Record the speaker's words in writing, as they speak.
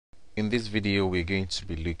in this video we're going to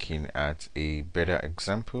be looking at a better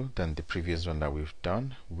example than the previous one that we've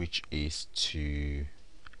done, which is to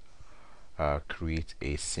create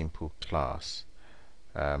a simple class.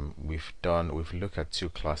 We've looked at two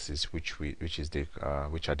classes, which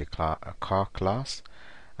are the car class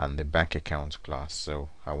and the bank account class. So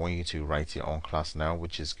I want you to write your own class now,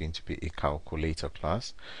 which is going to be a calculator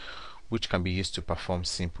class, which can be used to perform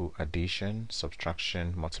simple addition,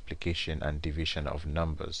 subtraction, multiplication, and division of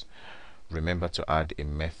numbers. Remember to add a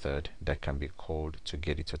method that can be called to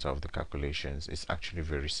get the total of the calculations. It's actually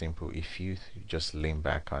very simple. If you just lean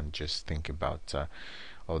back and just think about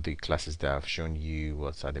all the classes that I've shown you,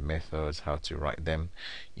 what are the methods, how to write them,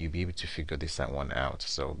 you'll be able to figure this one out.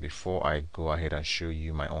 So before I go ahead and show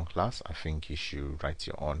you my own class, I think you should write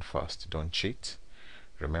your own first. Don't cheat.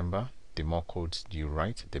 Remember, the more codes you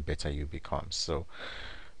write, the better you become. So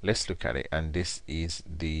let's look at it. And this is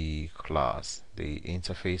the class, the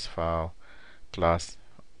interface file class,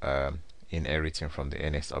 inheriting from the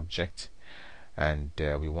NS object, and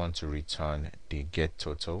we want to return the get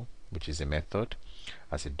total, which is a method,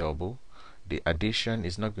 as a double. The addition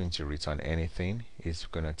is not going to return anything. It's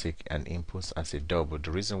going to take an input as a double.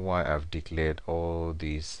 The reason why I've declared all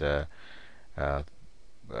these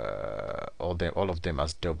all of them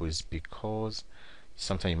as doubles, because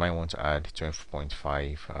sometimes you might want to add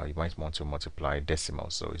 12.5, you might want to multiply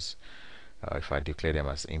decimals. So it's if I declare them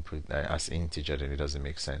as input as integer, then it doesn't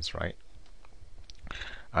make sense, right?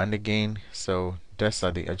 And again, so these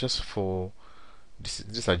are the these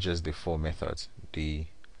are just the four methods: the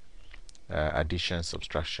addition,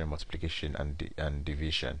 subtraction, multiplication, and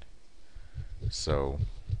division. So,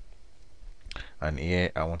 and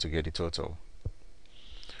here I want to get the total.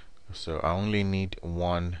 So I only need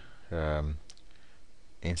one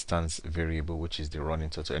instance variable, which is the running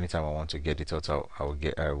total. Anytime I want to get the total, I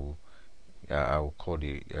will call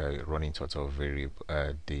the running total variable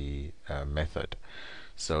the method.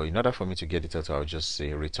 So in order for me to get the total, I'll just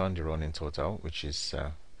say return the running total, which is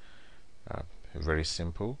very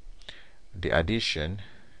simple. The addition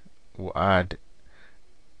will add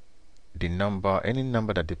the number, any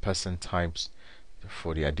number that the person types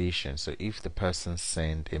for the addition. So if the person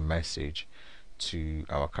send a message to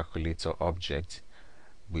our calculator object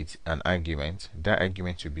with an argument, that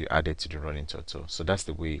argument will be added to the running total. So that's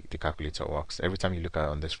the way the calculator works. Every time you look at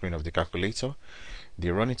on the screen of the calculator,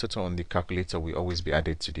 the running total on the calculator will always be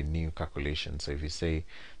added to the new calculation. So if you say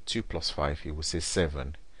 2 plus 5, it will say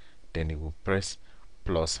 7, then it will press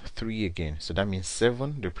plus 3 again. So that means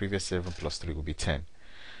 7, the previous 7 plus 3 will be 10.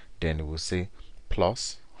 Then it will say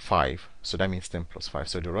plus 5, so that means 10 plus 5.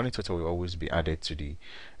 So the running total will always be added to the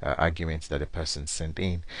arguments that the person sent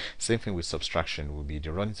in. Same thing with subtraction, will be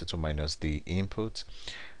the running total minus the input.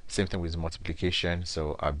 Same thing with multiplication.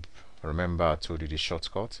 So I remember I told you the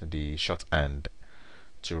shortcut, the shorthand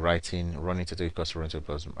to writing running total equals running total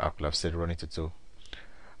plus, I could have said running total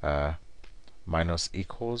minus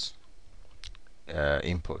equals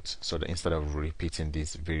input, so that instead of repeating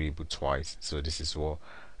this variable twice. So this is what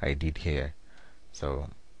I did here. So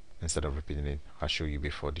instead of repeating it, I'll show you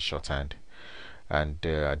before the shorthand. And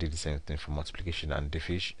I did the same thing for multiplication and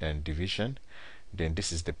division. Then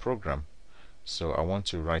this is the program. So I want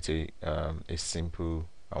to write a simple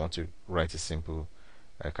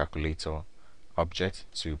calculator object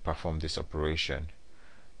to perform this operation.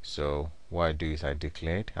 So what I do is I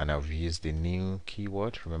declared, and I've used the new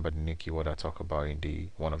keyword. Remember the new keyword I talked about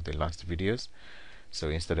in one of the last videos. So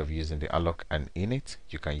instead of using the alloc and init,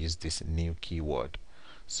 you can use this new keyword.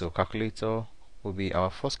 So calculator will be our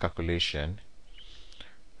first calculation,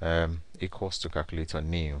 equals to calculator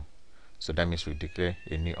new. So that means we declare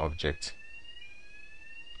a new object.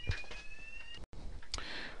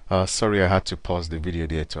 Sorry, I had to pause the video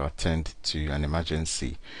there to attend to an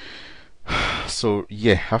emergency. So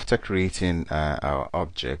yeah, after creating our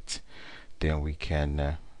object, then we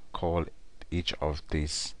can call each of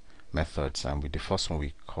these methods, and with the first one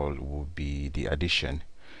we call will be the addition.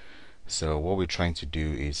 So what we're trying to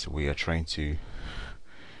do is we are trying to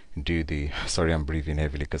do the, sorry I'm breathing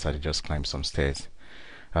heavily because I just climbed some stairs.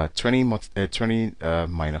 20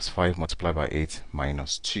 minus 5 multiplied by 8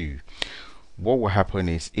 minus 2. What will happen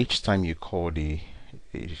is each time you call the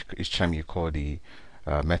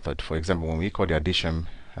method, for example, when we call the addition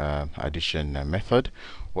method,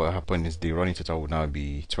 what will happen is the running total will now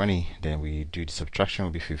be 20, then we do the subtraction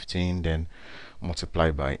will be 15, then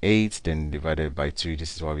multiply by 8, then divided by 2.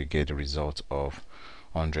 This is why we get the result of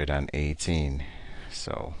 118.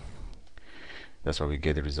 So that's why we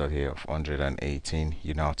get the result here of 118.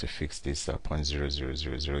 You now have to fix this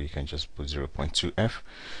 0.0000. You can just put 0.2f.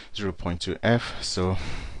 So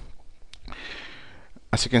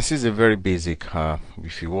As you can see, it's a very basic.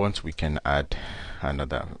 If you want, we can add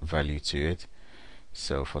another value to it.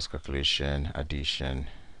 So first calculation, addition,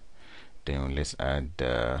 then let's add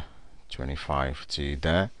 25 to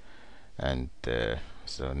that, and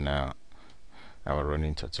so now our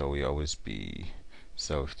running total will always be.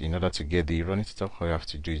 So in order to get the running total, all you have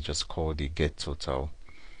to do is just call the get total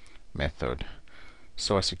method.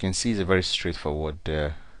 So as you can see, it's a very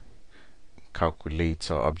straightforward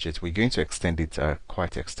calculator object. We're going to extend it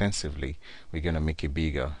quite extensively. We're going to make it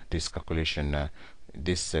bigger. This calculation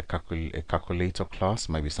this calculator class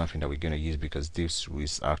might be something that we're going to use, because this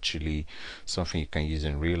is actually something you can use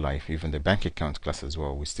in real life. Even the bank account class as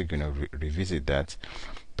well, we're still going to revisit that,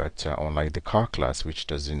 but unlike the car class, which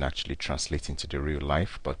doesn't actually translate into the real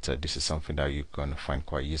life, but this is something that you're going to find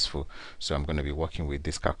quite useful. So I'm going to be working with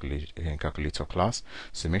this calculator class,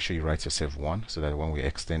 so make sure you write yourself one, so that when we're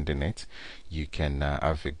extending it, you can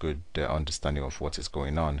have a good understanding of what is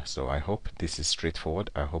going on. So I hope this is straightforward.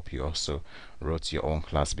 I hope you also wrote your own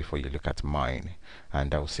class before you look at mine,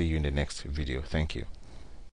 and I will see you in the next video. Thank you.